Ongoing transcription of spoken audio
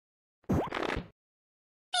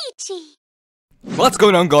Peachy. What's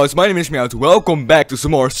going on, guys? My name is Meowtwo. Welcome back to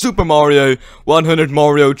some more Super Mario 100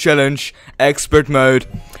 Mario Challenge Expert Mode.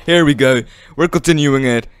 Here we go. We're continuing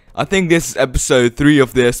it. I think this is episode 3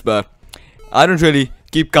 of this, but I don't really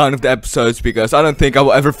keep count of the episodes because I don't think I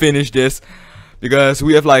will ever finish this. Because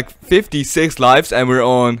we have like 56 lives and we're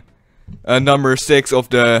on number 6 of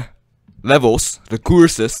the levels, the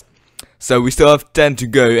courses. So we still have 10 to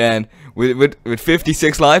go, and with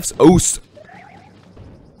 56 lives,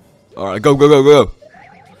 alright, go.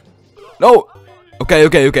 No!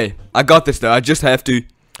 Okay. I got this though. I just have to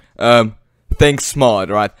think smart,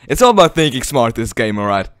 alright? It's all about thinking smart, this game,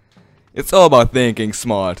 alright? It's all about thinking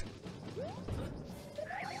smart.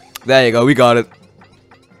 There you go, we got it.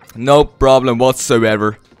 No problem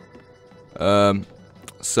whatsoever.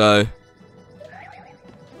 So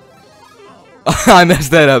I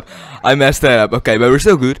messed that up. Okay, but we're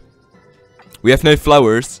still good. We have no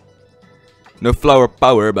flowers. No flower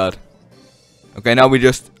power, but okay, now we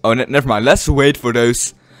just... Oh, never mind. Let's wait for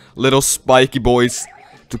those little spiky boys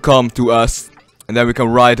to come to us, and then we can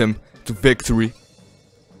ride them to victory.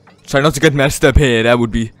 Try not to get messed up here. That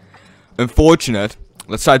would be unfortunate.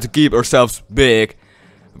 Let's try to keep ourselves big,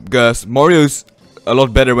 because Mario's a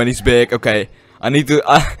lot better when he's big. Okay, I need to...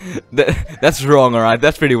 that's wrong, alright?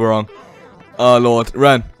 That's pretty wrong. Oh, Lord.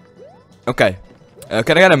 Run. Okay.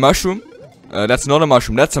 Can I get a mushroom? That's not a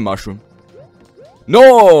mushroom. That's a mushroom. No!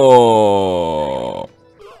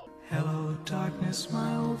 Hello, darkness,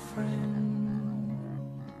 my old friend.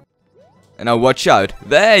 And now watch out.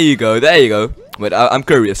 There you go. Wait, I'm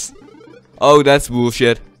curious. Oh, that's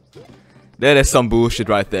bullshit. That is some bullshit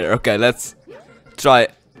right there. Okay, let's try.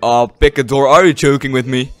 Oh, pick a door. Are you joking with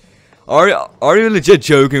me? Are you legit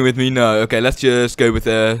joking with me? No. Okay, let's just go with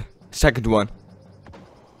the second one.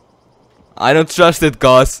 I don't trust it,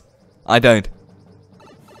 guys. I don't.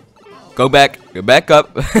 Go back. Go back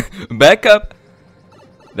up. Back up.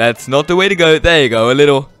 That's not the way to go. There you go. A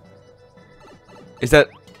little. Is that?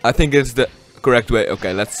 I think it's the correct way.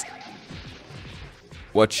 Okay, let's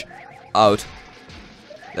watch out.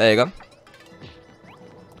 There you go.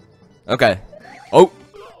 Okay. Oh.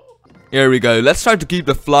 Here we go. Let's try to keep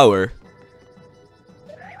the flower.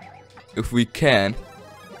 If we can.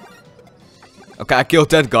 Okay, I killed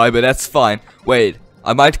that guy, but that's fine. Wait.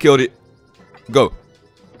 I might kill the... Go.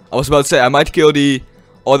 I was about to say, I might kill the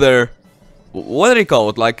other... What are they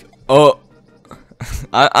called? Like... Oh...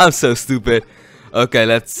 I'm so stupid. Okay,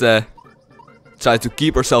 let's try to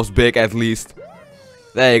keep ourselves big at least.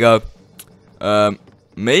 There you go.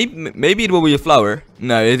 Maybe it will be a flower.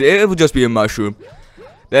 No, it will just be a mushroom.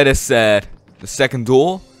 That is sad. The second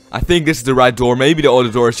door. I think this is the right door. Maybe the other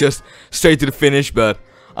door is just straight to the finish, but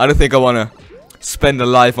I don't think I want to spend a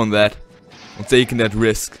life on that. I'm taking that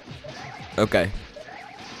risk. Okay.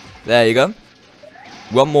 There you go.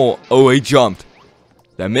 One more. Oh, he jumped.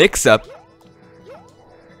 The mix up.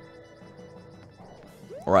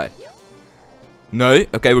 Alright. No?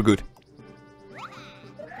 Okay, we're good.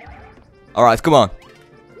 Alright, come on.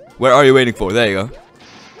 Where are you waiting for? There you go.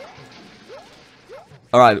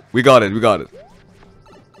 Alright, we got it.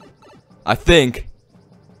 I think.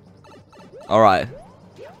 Alright.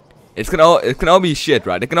 It can all be shit,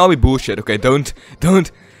 right? It can all be bullshit. Okay, don't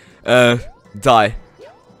die.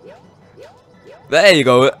 There you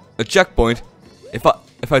go, a checkpoint. If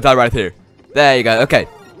I die right here. There you go. Okay.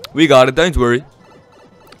 We got it, don't worry.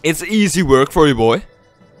 It's easy work for you, boy.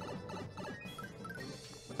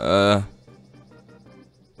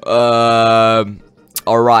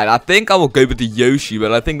 Alright, I think I will go with the Yoshi,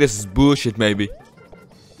 but I think this is bullshit maybe.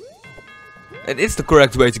 It's the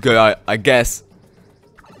correct way to go, I guess.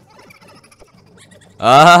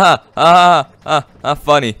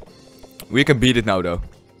 Funny. We can beat it now though.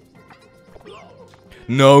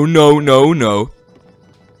 No.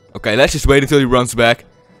 Okay, let's just wait until he runs back.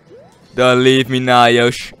 Don't leave me now,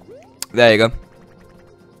 Yosh. There you go.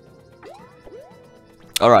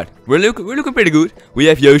 Alright, we're looking pretty good. We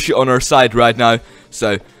have Yoshi on our side right now,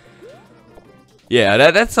 so yeah,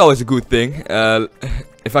 that's always a good thing.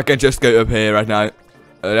 If I can just go up here right now,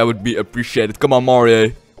 that would be appreciated. Come on,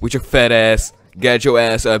 Mario, with your fat ass. Get your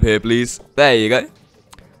ass up here, please. There you go.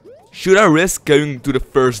 Should I risk going to the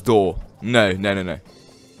first door? No.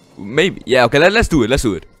 Maybe. Yeah, okay, let's do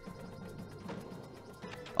it.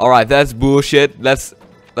 Alright, that's bullshit. Let's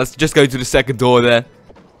just go to the second door there.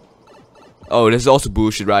 Oh, this is also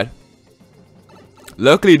bullshit, right?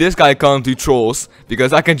 Luckily, this guy can't do trolls,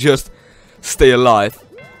 because I can just stay alive.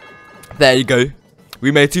 There you go.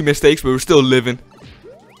 We made 2 mistakes, but we're still living.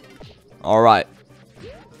 Alright.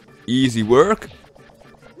 Easy work.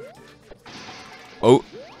 Oh.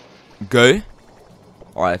 Go.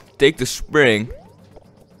 Alright, take the spring.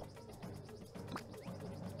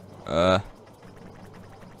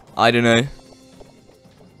 I don't know.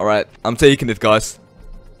 Alright, I'm taking it, guys.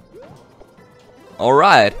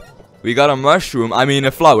 Alright. We got a mushroom. I mean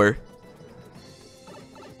a flower.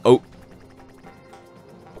 Oh.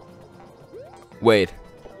 Wait.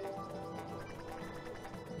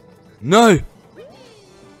 No!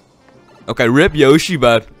 Okay, rip Yoshi,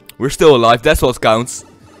 but we're still alive. That's what counts.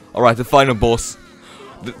 Alright, the final boss.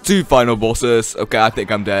 The 2 final bosses. Okay, I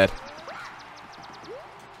think I'm dead.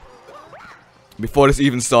 Before this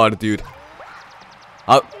even started, dude.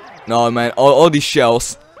 Oh, no, man. All these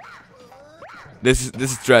shells. This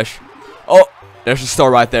is trash. Oh, there's a star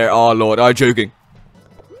right there. Oh, lord. I'm joking.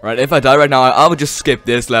 Right, if I die right now, I would just skip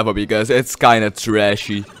this level because it's kind of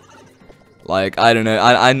trashy. Like, I don't know.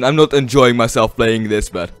 I'm not enjoying myself playing this,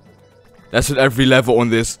 but that's what every level on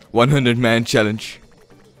this 100-man challenge.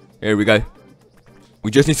 Here we go. We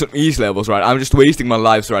just need some easy levels, right? I'm just wasting my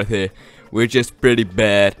lives right here, which is pretty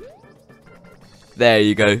bad. There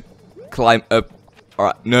you go. Climb up.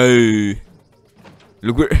 Alright, no.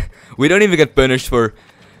 Look, we don't even get punished for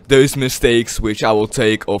those mistakes, which I will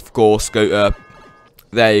take, of course. Go up.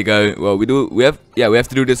 There you go. Well, we have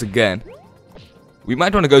to do this again. We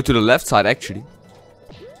might want to go to the left side, actually.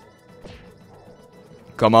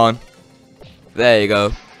 Come on. There you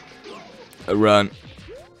go. A run.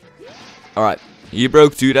 Alright. You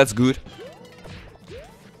broke 2, that's good.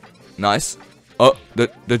 Nice. Oh,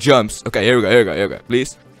 the jumps. Okay, here we go.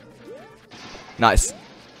 Please. Nice.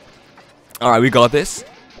 Alright, we got this.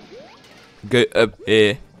 Go up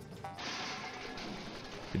here.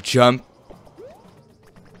 Jump.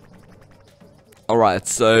 Alright,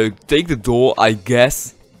 so take the door, I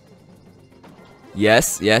guess.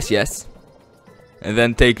 Yes. And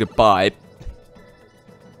then take the pipe.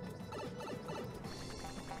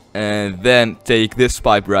 And then take this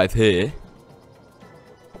pipe right here.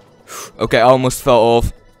 Okay, I almost fell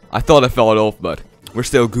off. I thought I fell off, but we're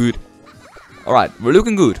still good. Alright, we're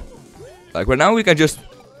looking good. Like, right now we can just...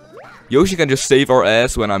 Yoshi can just save our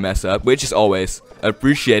ass when I mess up, which is always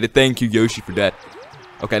appreciated. Thank you, Yoshi, for that.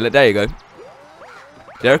 Okay, there you go.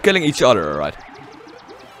 They're killing each other, alright.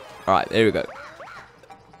 Alright, there we go.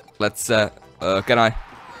 Let's, can I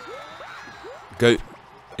go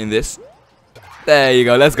in this? There you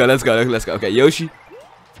go, let's go. Okay, Yoshi.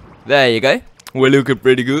 There you go. We're looking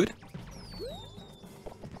pretty good.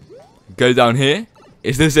 Go down here.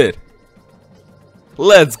 Is this it?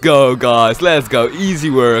 Let's go, guys. Let's go. Easy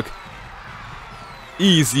work.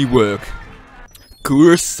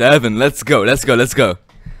 Course 7. Let's go.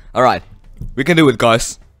 Alright. We can do it,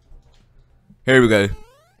 guys. Here we go.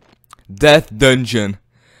 Death Dungeon.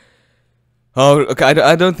 Oh, okay.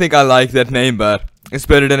 I don't think I like that name, but it's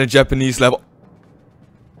better than a Japanese level.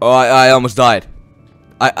 Oh, I almost died.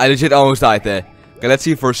 I legit almost died there. Okay, let's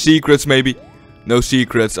see for secrets, maybe. No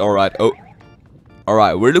secrets. Alright. Oh.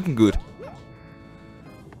 Alright, we're looking good.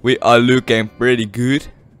 We are looking pretty good.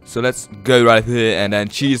 So let's go right here and then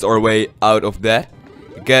cheese our way out of that.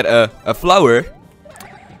 Get a flower.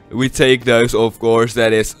 We take those, of course.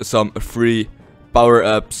 That is some free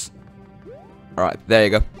power-ups. Alright, there you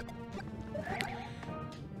go.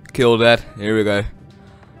 Kill that. Here we go.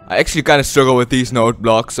 I actually kind of struggle with these note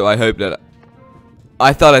blocks, so I hope that...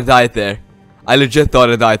 I thought I died there. I legit thought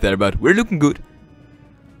I died there, but we're looking good.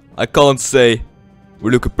 I can't say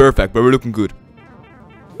we're looking perfect, but we're looking good.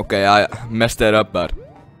 Okay, I messed that up, but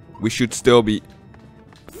we should still be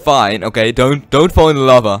fine. Okay, don't fall in the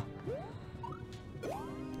lava.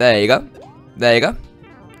 There you go.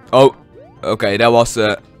 Oh, okay, that was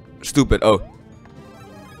stupid. Oh.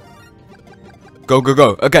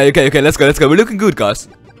 Go. Okay, let's go. We're looking good, guys.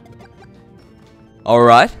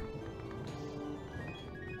 Alright.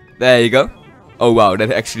 There you go. Oh, wow,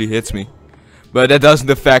 that actually hits me. But that doesn't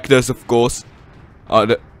affect us, of course.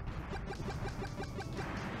 Oh,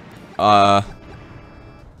 I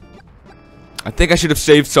think I should have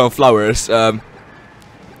saved some flowers.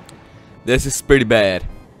 This is pretty bad.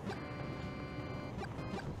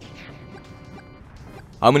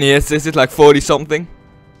 How many hits is it? Like 40 something?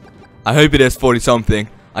 I hope it is 40 something.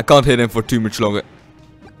 I can't hit him for too much longer.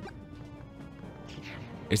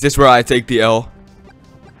 Is this where I take the L?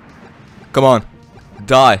 Come on.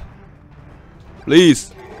 Die.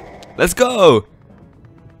 Please. Let's go.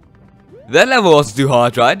 That level wasn't too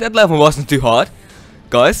hard, right? That level wasn't too hard.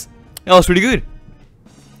 Guys, that was pretty good.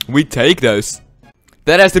 We take those.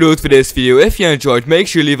 That has to do it for this video. If you enjoyed, make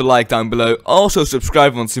sure you leave a like down below. Also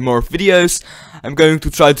subscribe on some more videos. I'm going to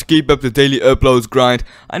try to keep up the daily uploads grind.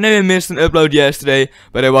 I know I missed an upload yesterday,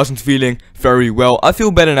 but I wasn't feeling very well. I feel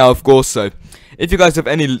better now, of course, so if you guys have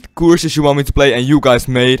any courses you want me to play and you guys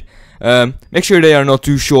made, Make sure they are not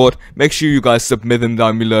too short. Make sure you guys submit them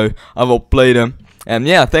down below. I will play them. And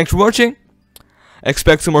yeah, thanks for watching.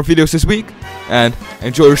 Expect some more videos this week. And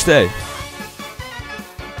enjoy your stay.